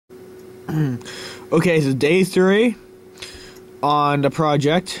Okay, so day 3 on the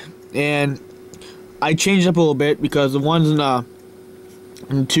project, and I changed up a little bit because the ones in the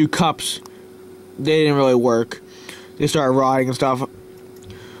 2 cups, they didn't really work. They started rotting and stuff.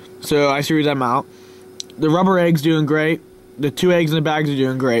 So I threw them out. The rubber egg's doing great. The 2 eggs in the bags are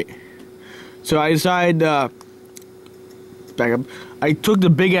doing great. So I decided, back up. I took the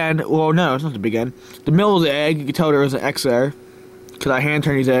big end. Well, no, it's not the big end. The middle of the egg, you can tell there was an X there, because I hand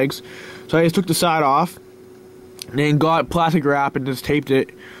turned these eggs. So I just took the side off, and then got plastic wrap and just taped it.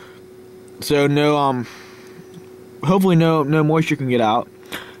 So no, hopefully no moisture can get out,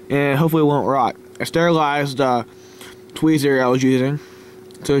 and hopefully it won't rot. I sterilized the tweezer I was using,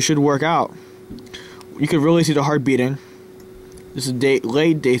 so it should work out. You could really see the heart beating. This is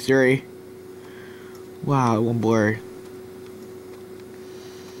late day 3. Wow, it went blurry.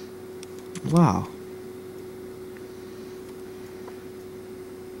 Wow.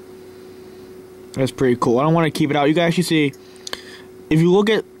 That's pretty cool. I don't want to keep it out. You can actually see, if you look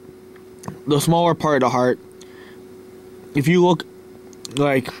at the smaller part of the heart, if you look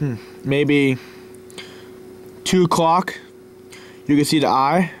like maybe 2 o'clock, you can see the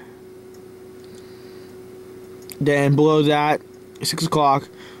eye. Then below that, 6 o'clock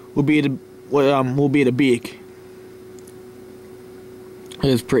will be the beak. That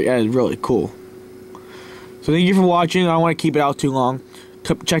is really cool. So thank you for watching. I don't want to keep it out too long.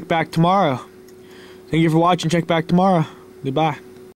 Check back tomorrow. Thank you for watching. Check back tomorrow. Goodbye.